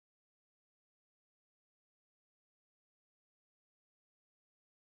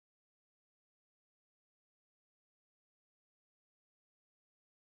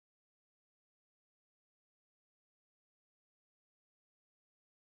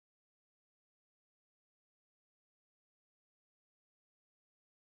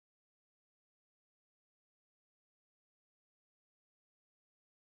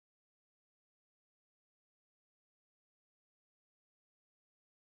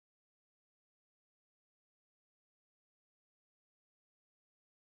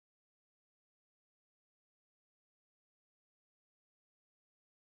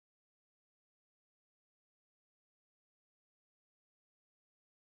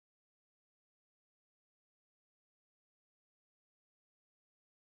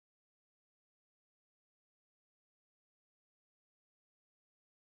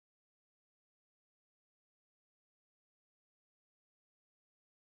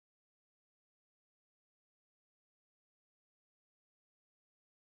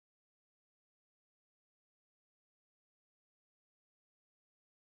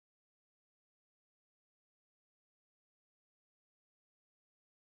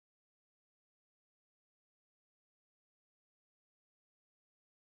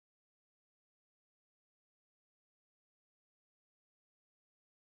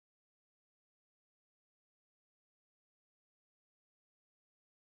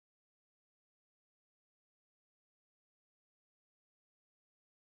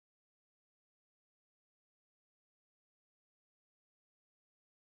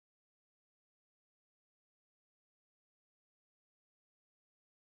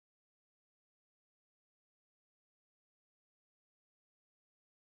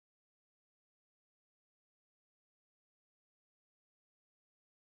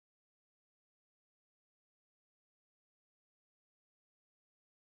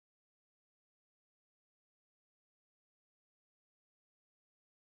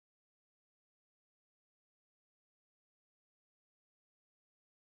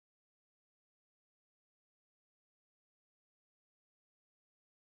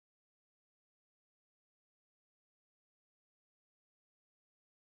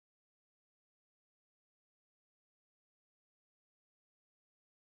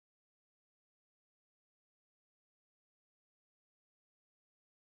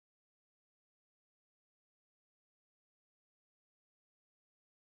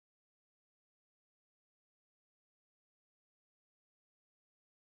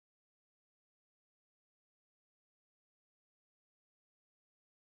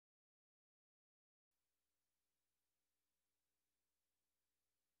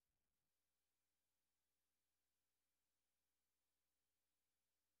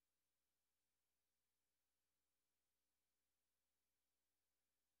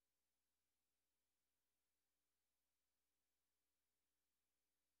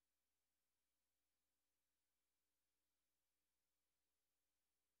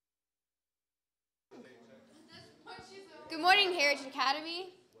Good morning, Heritage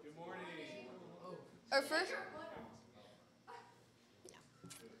Academy. Good morning.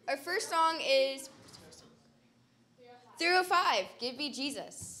 Our first song is 305, Give Me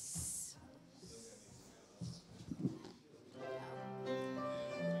Jesus.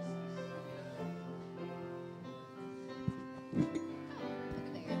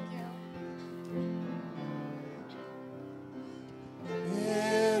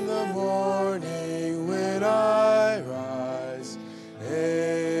 In the morning when I rise,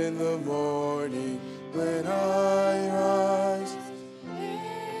 in the morning when I rise,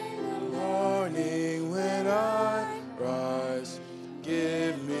 in the morning when I rise,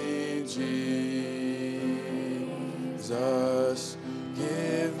 give me Jesus,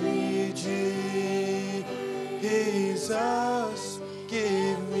 give me Jesus,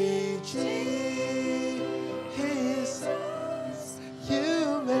 give me Jesus.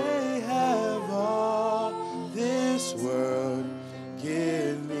 You may have all this world,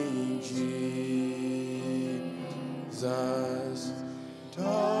 give me Jesus.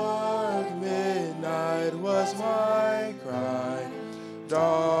 Dark midnight was my cry,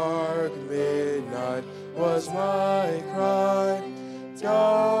 dark midnight was my cry,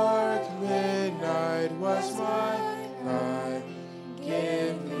 dark midnight was my cry,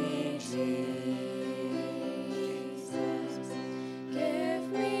 give me Jesus, give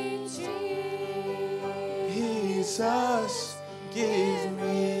me Jesus, give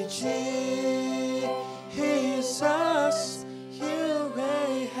me Jesus. You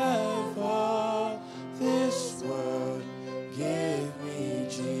may have all this world, give me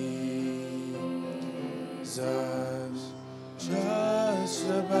Jesus. Just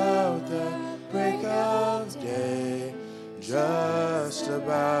about the break of day, just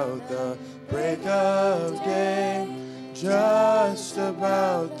about the break of day, just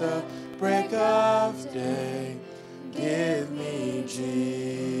about the break of day, give me Jesus,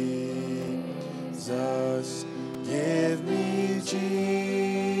 give me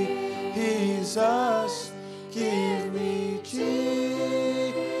Jesus, give me Jesus.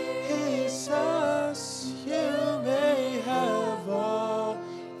 You may have all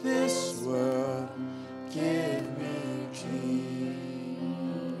this world, give me Jesus.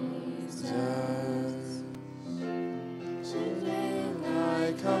 So when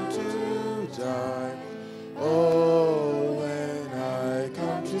I come to die, oh, when I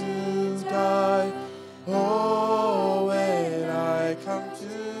come to die, oh, when I come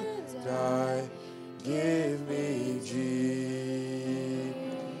to die, give me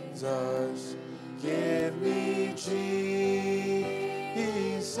Jesus, give me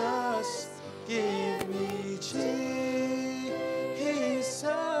Jesus, give me Jesus.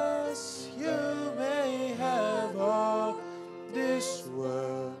 You may have all this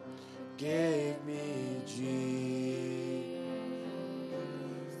world, give me Jesus.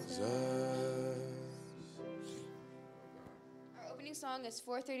 Our opening song is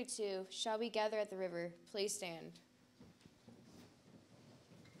 432, Shall We Gather at the River? Please stand.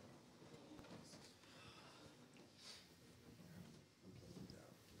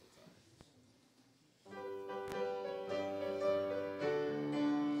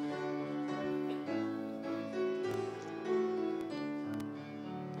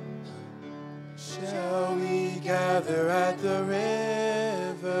 Shall we gather at the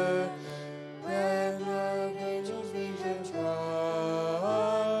river when the angels reach and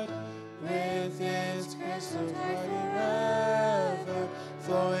trod with its crystal mighty river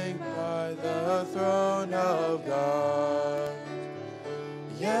flowing by the throne of God?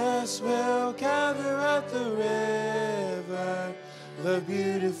 Yes, we'll gather at the river, the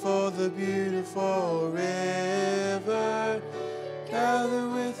beautiful river. Gather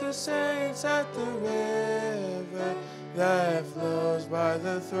with the saints at the river that flows by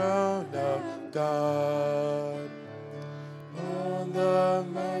the throne of God. On the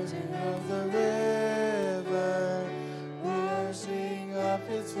mountain of the river, we are singing up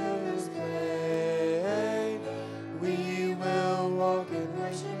its rose plain. We will walk and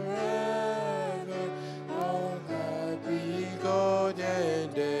worship forever, all that be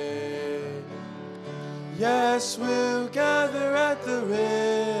golden day. Yes, we'll gather at the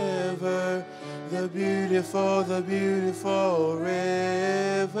river, the beautiful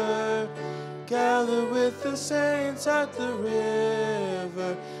river. Gather with the saints at the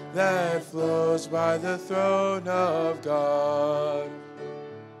river that flows by the throne of God.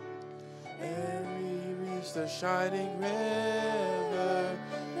 And we reach the shining river,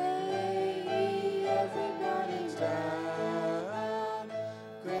 lay every burden down.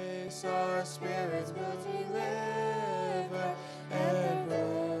 Grace our spirits will deliver and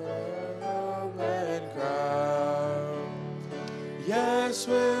robe and crown. Yes,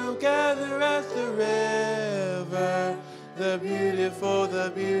 we'll gather at the river, the beautiful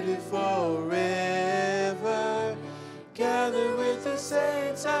river. Gather with the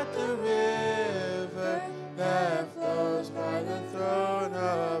saints at the river that flows by the throne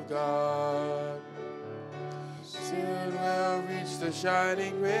of God. Soon we'll reach the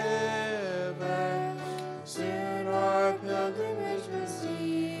shining river. Soon our pilgrimage will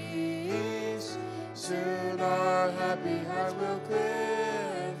cease. Soon our happy hearts will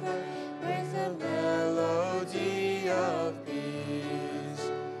quiver with the melody of peace.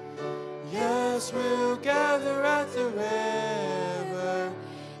 Yes, we'll gather at the river,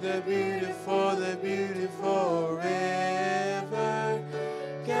 the beautiful river.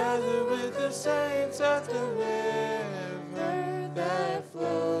 Gather with the saints at the river that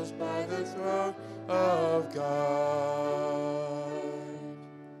flows by the throne of God.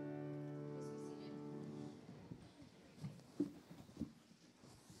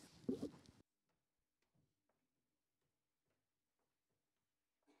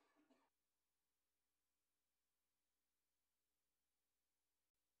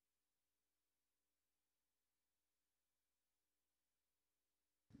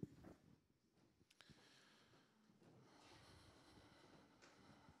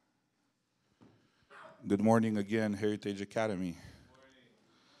 Good morning again, Heritage Academy.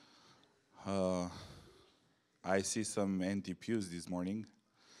 I see some empty pews this morning.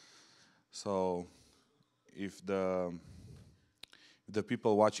 So if the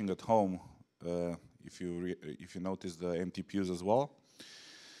people watching at home, if you notice the empty pews as well,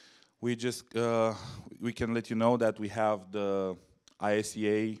 we can let you know that we have the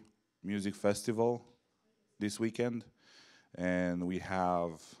ISEA Music Festival this weekend, and we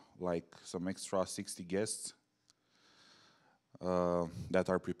have like some extra 60 guests that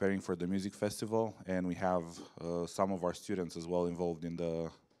are preparing for the music festival, and we have some of our students as well involved in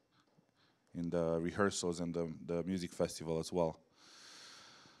the rehearsals and the music festival as well.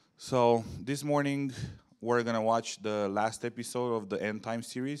 So this morning we're gonna watch the last episode of the End Time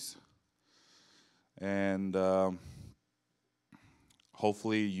series, and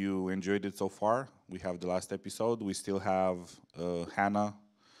hopefully you enjoyed it so far. We have the last episode. We still have Hannah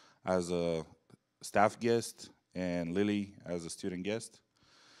as a staff guest and Lily as a student guest.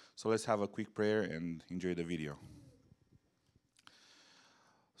 So let's have a quick prayer and enjoy the video.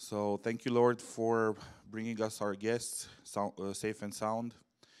 So thank you, Lord, for bringing us our guests safe and sound.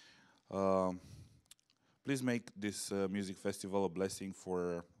 Please make this music festival a blessing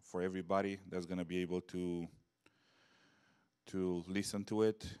for everybody that's going to be able to listen to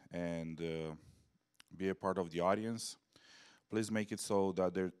it and be a part of the audience. Please make it so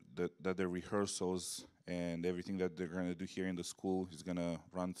that the rehearsals and everything that they're going to do here in the school is going to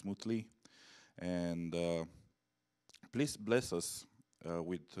run smoothly. And please bless us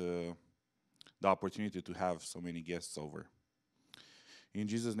with the opportunity to have so many guests over. In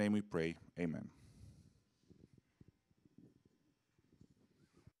Jesus' name we pray. Amen.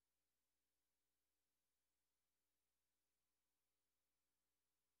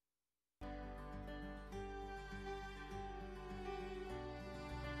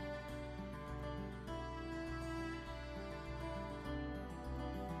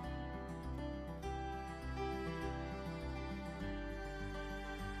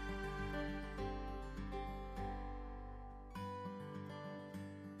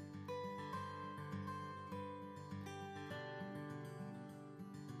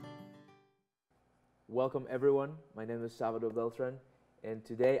 Welcome everyone, my name is Salvador Beltran, and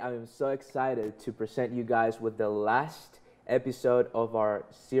today I am so excited to present you guys with the last episode of our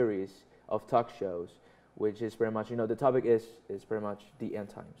series of talk shows, which is pretty much, the topic is pretty much the end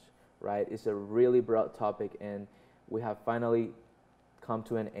times, right? It's a really broad topic, and we have finally come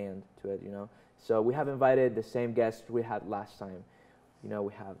to an end to it, So we have invited the same guests we had last time.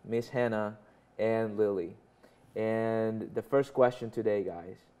 We have Miss Hannah and Lily. And the first question today,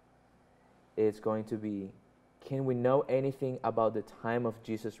 guys, it's going to be, can we know anything about the time of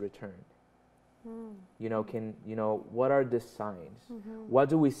Jesus' return? What are the signs? What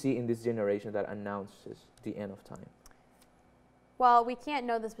do we see in this generation that announces the end of time? Well, we can't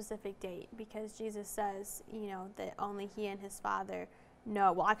know the specific date because Jesus says, that only he and his Father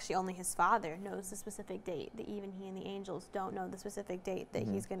know. Well, actually, only his Father knows the specific date. That even he and the angels don't know the specific date that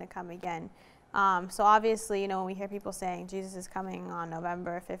he's going to come again. So obviously, when we hear people saying Jesus is coming on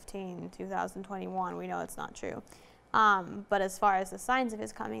November 15, 2021, we know it's not true. But as far as the signs of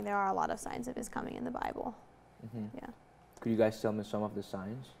his coming, there are a lot of signs of his coming in the Bible. Yeah. Could you guys tell me some of the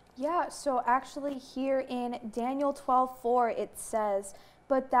signs? Yeah, so actually here in Daniel 12:4 it says,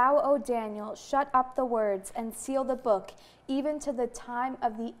 But thou, O Daniel, shut up the words and seal the book, even to the time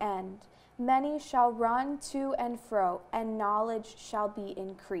of the end. Many shall run to and fro, and knowledge shall be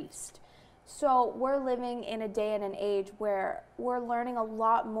increased. So we're living in a day and an age where we're learning a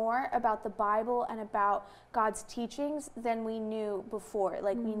lot more about the Bible and about God's teachings than we knew before.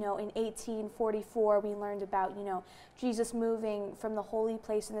 Like, we know in 1844, we learned about, Jesus moving from the holy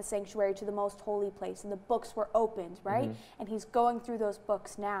place in the sanctuary to the most holy place, and the books were opened, right? And he's going through those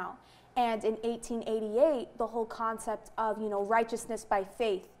books now. And in 1888, the whole concept of, righteousness by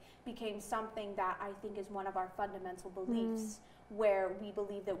faith became something that I think is one of our fundamental beliefs, where we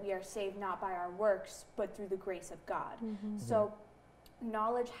believe that we are saved not by our works, but through the grace of God. So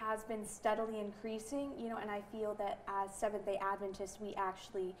knowledge has been steadily increasing, and I feel that as Seventh-day Adventists,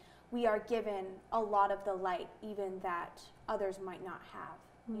 we are given a lot of the light, even that others might not have.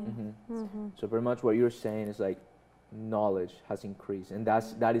 So pretty much what you're saying is like knowledge has increased, and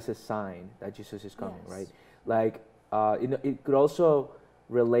that is a sign that Jesus is coming, right? Like, it could also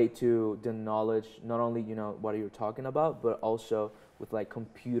relate to the knowledge, not only what you're talking about, but also with like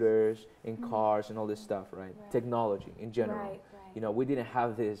computers and cars and all this stuff, right? Technology in general. We didn't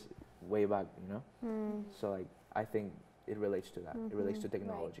have this way back, So like I think it relates to that. It relates to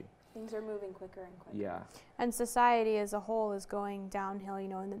technology. Things are moving quicker and quicker. Yeah. And society as a whole is going downhill.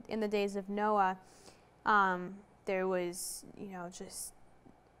 In the days of Noah, there was just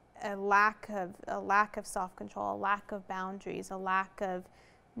a lack of self-control, a lack of boundaries, a lack of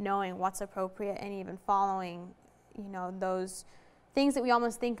knowing what's appropriate, and even following those things that we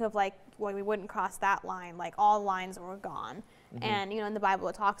almost think of like, well, we wouldn't cross that line, like all lines were gone. And in the Bible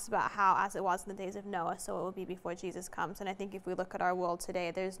it talks about how as it was in the days of Noah, so it will be before Jesus comes. And I think if we look at our world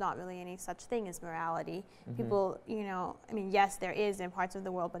today, there's not really any such thing as morality. People, yes, there is in parts of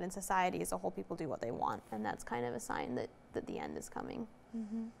the world, but in society as a whole, people do what they want, and that's kind of a sign that the end is coming.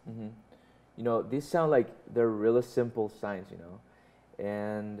 These sound like they're really simple signs,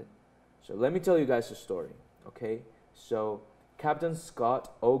 and so let me tell you guys a story, okay? So Captain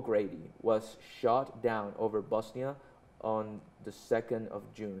Scott O'Grady was shot down over Bosnia on the 2nd of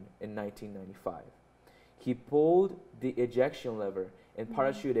June in 1995. He pulled the ejection lever and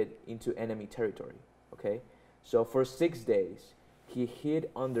parachuted into enemy territory, okay? So for 6 days, he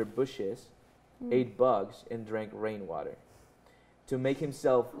hid under bushes, ate bugs, and drank rainwater. To make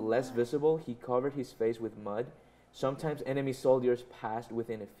himself less visible, he covered his face with mud. Sometimes enemy soldiers passed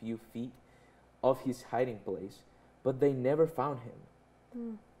within a few feet of his hiding place, but they never found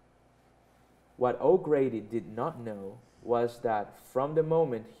him. What O'Grady did not know was that from the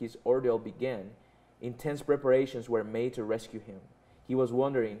moment his ordeal began, intense preparations were made to rescue him. He was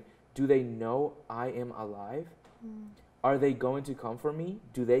wondering, do they know I am alive? Are they going to come for me?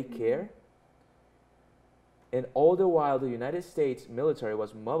 Do they care? And all the while the United States military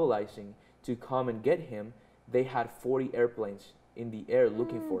was mobilizing to come and get him, they had 40 airplanes in the air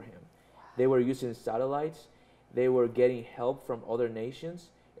looking for him. They were using satellites. They were getting help from other nations.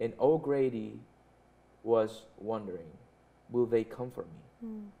 And O'Grady was wondering, will they come for me?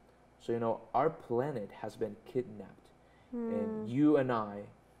 So, our planet has been kidnapped. And you and I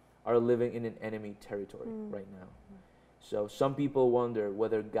are living in an enemy territory right now. So some people wonder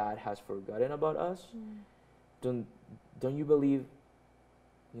whether God has forgotten about us. Don't you believe,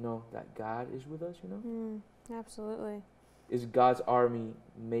 that God is with us, Absolutely. Is God's army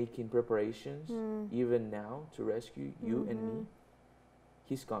making preparations even now to rescue you and me?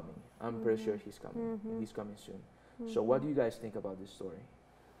 He's coming. I'm pretty sure he's coming. He's coming soon. So what do you guys think about this story?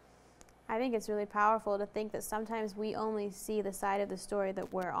 I think it's really powerful to think that sometimes we only see the side of the story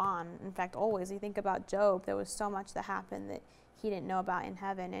that we're on. In fact, always. You think about Job, there was so much that happened that he didn't know about in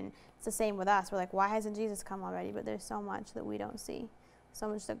heaven. And it's the same with us. We're like, why hasn't Jesus come already? But there's so much that we don't see. So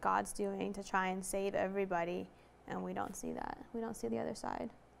much that God's doing to try and save everybody. And we don't see that. We don't see the other side.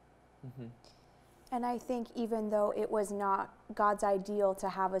 And I think even though it was not God's ideal to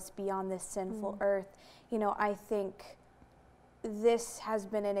have us be on this sinful earth, I think this has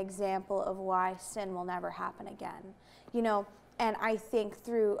been an example of why sin will never happen again. And I think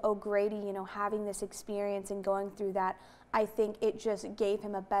through O'Grady, having this experience and going through that, I think it just gave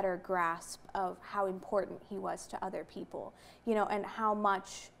him a better grasp of how important he was to other people, and how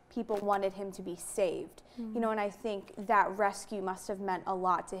much people wanted him to be saved, and I think that rescue must have meant a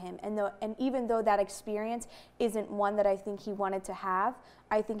lot to him. And even though that experience isn't one that I think he wanted to have,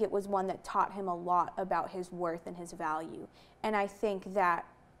 I think it was one that taught him a lot about his worth and his value. And I think that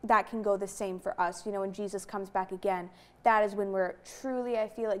can go the same for us. When Jesus comes back again, that is when we're truly, I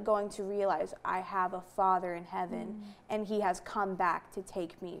feel like, going to realize I have a Father in heaven, and he has come back to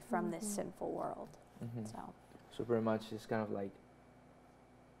take me from this sinful world. So pretty much it's kind of like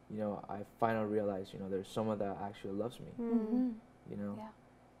you know, I finally realized, you know, there's someone that actually loves me, Mm-hmm. you know.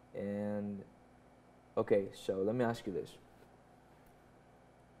 Yeah. And okay, so let me ask you this: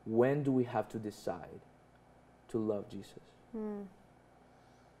 when do we have to decide to love Jesus? Mm.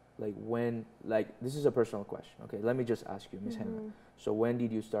 Like when, like this is a personal question. Okay, let me just ask you, Miss Hannah. So when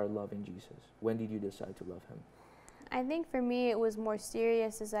did you start loving Jesus? When did you decide to love him? I think for me it was more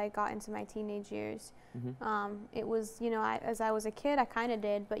serious as I got into my teenage years. It was, you know, as I was a kid, I kind of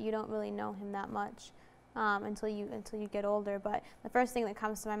did, but you don't really know him that much until you get older. But the first thing that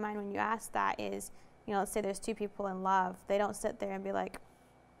comes to my mind when you ask that is, you know, let's say there's two people in love. They don't sit there and be like,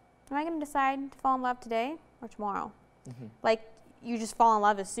 am I going to decide to fall in love today or tomorrow? Like, you just fall in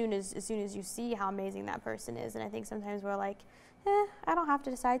love as soon as you see how amazing that person is. And I think sometimes we're like, I don't have to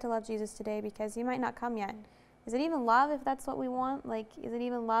decide to love Jesus today because he might not come yet. Is it even love if that's what we want? Like, is it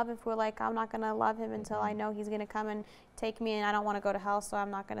even love if we're like, I'm not going to love him until I know he's going to come and take me and I don't want to go to hell, so I'm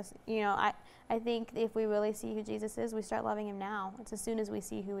not going to, you know, I think if we really see who Jesus is, we start loving him now. It's as soon as we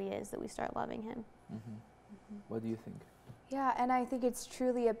see who he is that we start loving him. What do you think? Yeah, and I think it's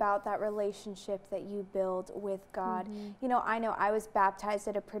truly about that relationship that you build with God. You know I was baptized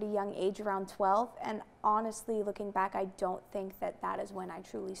at a pretty young age, around 12, and honestly, looking back, I don't think that is when I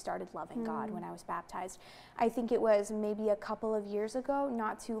truly started loving God, when I was baptized. I think it was maybe a couple of years ago,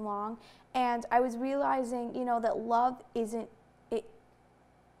 not too long, and I was realizing, you know, that love isn't,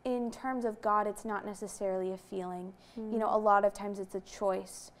 in terms of God, it's not necessarily a feeling. You know, a lot of times it's a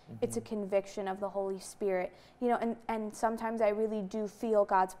choice. It's a conviction of the Holy Spirit. You know, and sometimes I really do feel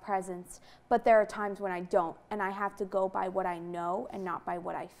God's presence, but there are times when I don't, and I have to go by what I know and not by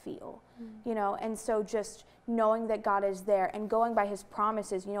what I feel. You know, and so just knowing that God is there and going by his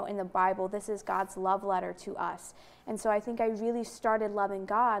promises, you know, in the Bible, this is God's love letter to us. And so I think I really started loving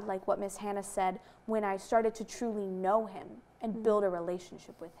God, like what Miss Hannah said, when I started to truly know him and build a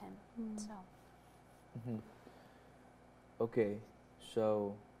relationship with him. So. Okay,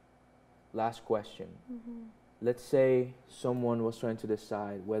 so last question. Let's say someone was trying to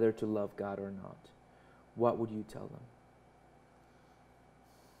decide whether to love God or not. What would you tell them?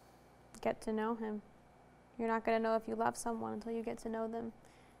 Get to know him. You're not going to know if you love someone until you get to know them.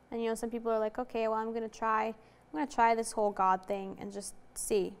 And you know, some people are like, okay, well, I'm going to try this whole God thing and just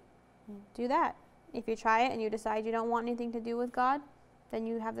see. Do that. If you try it and you decide you don't want anything to do with God, then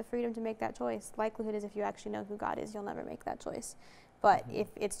you have the freedom to make that choice. Likelihood is if you actually know who God is, you'll never make that choice. But if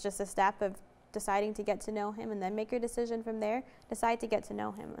it's just a step of deciding to get to know him and then make your decision from there, decide to get to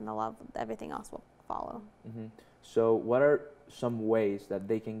know him, and the love, everything else will follow. So what are some ways that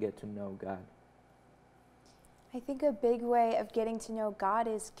they can get to know God? I think a big way of getting to know God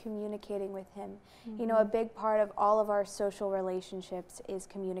is communicating with him. You know, a big part of all of our social relationships is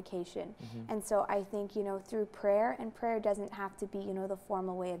communication. And so I think, you know, through prayer, and prayer doesn't have to be, you know, the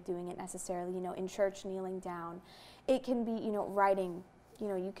formal way of doing it necessarily, you know, in church, kneeling down. It can be, you know, writing. You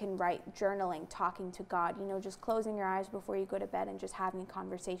know, you can write, journaling, talking to God, you know, just closing your eyes before you go to bed and just having a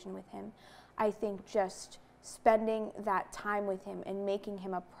conversation with him. I think just spending that time with him and making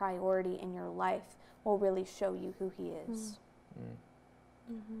him a priority in your life will really show you who he is.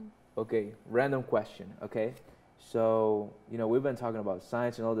 Okay, random question, okay? So, you know, we've been talking about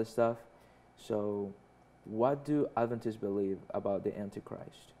science and all this stuff. So, what do Adventists believe about the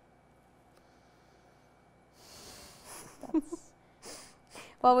Antichrist?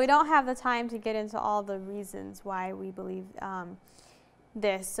 Well, we don't have the time to get into all the reasons why we believe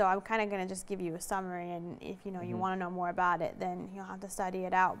this, so I'm kind of going to just give you a summary, and if you know you want to know more about it, then you'll have to study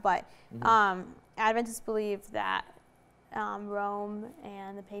it out. But Adventists believe that Rome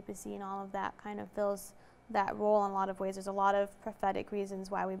and the papacy and all of that kind of fills that role in a lot of ways. There's a lot of prophetic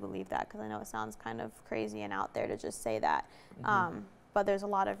reasons why we believe that, because I know it sounds kind of crazy and out there to just say that, but there's a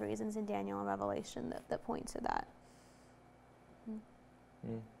lot of reasons in Daniel and Revelation that point to that.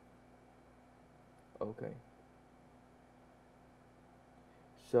 Okay.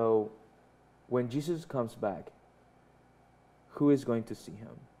 So, when Jesus comes back, who is going to see him?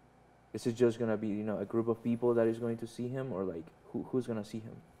 Is it just going to be, you know, a group of people that is going to see him, or like who's going to see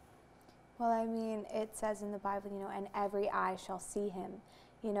him? Well, I mean, it says in the Bible, you know, and every eye shall see him.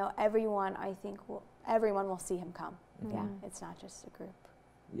 You know, everyone, I think, everyone will see him come. Yeah, it's not just a group.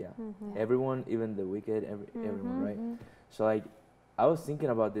 Yeah, everyone, even the wicked, everyone, right? So, like, I was thinking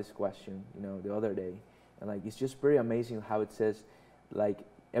about this question, you know, the other day, and like, it's just pretty amazing how it says, like,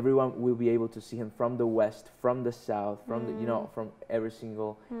 everyone will be able to see him from the west, from the south, from the, you know, from every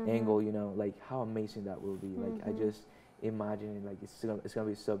single angle, you know, like how amazing that will be. Like, I just imagine it, like it's gonna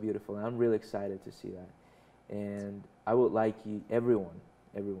be so beautiful, and I'm really excited to see that. And I would like everyone,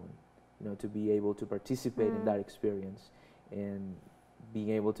 you know, to be able to participate in that experience and being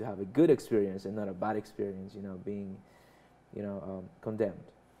able to have a good experience and not a bad experience, being, condemned.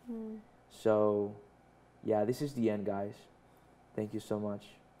 So, yeah, this is the end, guys. Thank you so much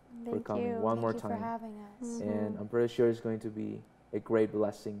for coming one more time. Thank you for having us. And I'm pretty sure it's going to be a great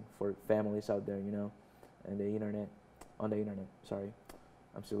blessing for families out there, and the internet, on the internet. Sorry,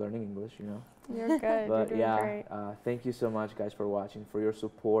 I'm still learning English, You're good. But You're doing yeah, great. thank you so much, guys, for watching, for your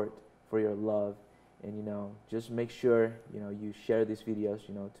support, for your love, and just make sure you share these videos,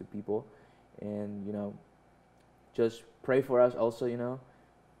 to people, and just pray for us also,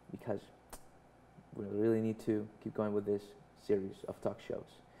 because we really need to keep going with this series of talk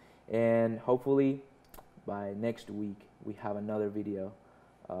shows. And hopefully by next week we have another video,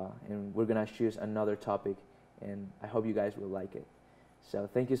 and we're gonna choose another topic, and I hope you guys will like it. So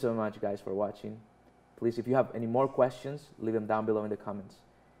thank you so much, guys, for watching. Please, if you have any more questions, leave them down below in the comments.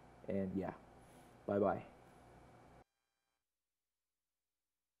 And yeah, bye bye.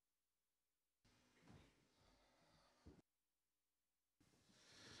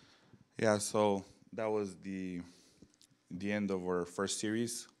 Yeah, so that was the end of our first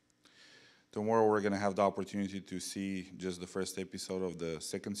series. Tomorrow we're going to have the opportunity to see just the first episode of the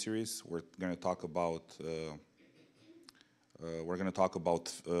second series. We're going to talk about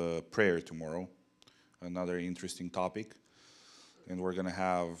prayer tomorrow, another interesting topic, and we're going to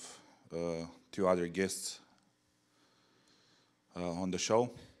have 2 other guests on the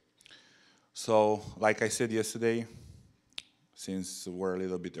show. So, like I said yesterday, since we're a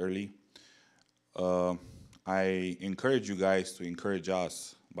little bit early, I encourage you guys to encourage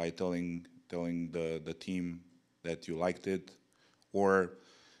us by telling the team that you liked it, or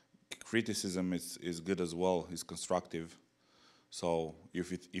criticism is good as well, is constructive. So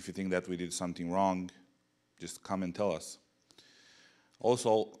if you think that we did something wrong, just come and tell us.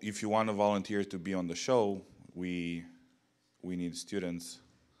 Also, if you want to volunteer to be on the show, we need students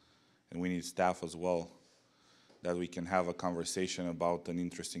and we need staff as well, that we can have a conversation about an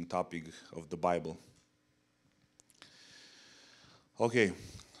interesting topic of the Bible. Okay,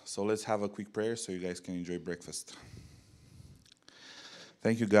 so let's have a quick prayer so you guys can enjoy breakfast.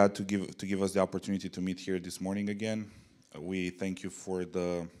 Thank you, God, to give us the opportunity to meet here this morning again. We thank you for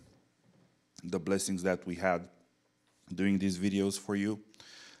the blessings that we had doing these videos for you,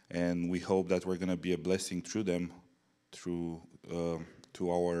 and we hope that we're going to be a blessing through them, to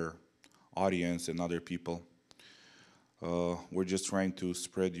our audience and other people. We're just trying to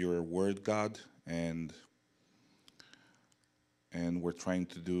spread your word, God, and we're trying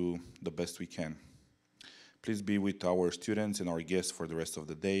to do the best we can. Please be with our students and our guests for the rest of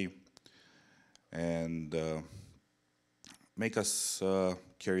the day, and make us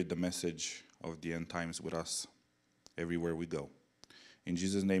carry the message of the end times with us everywhere we go. In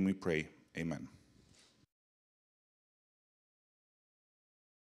Jesus' name we pray, amen.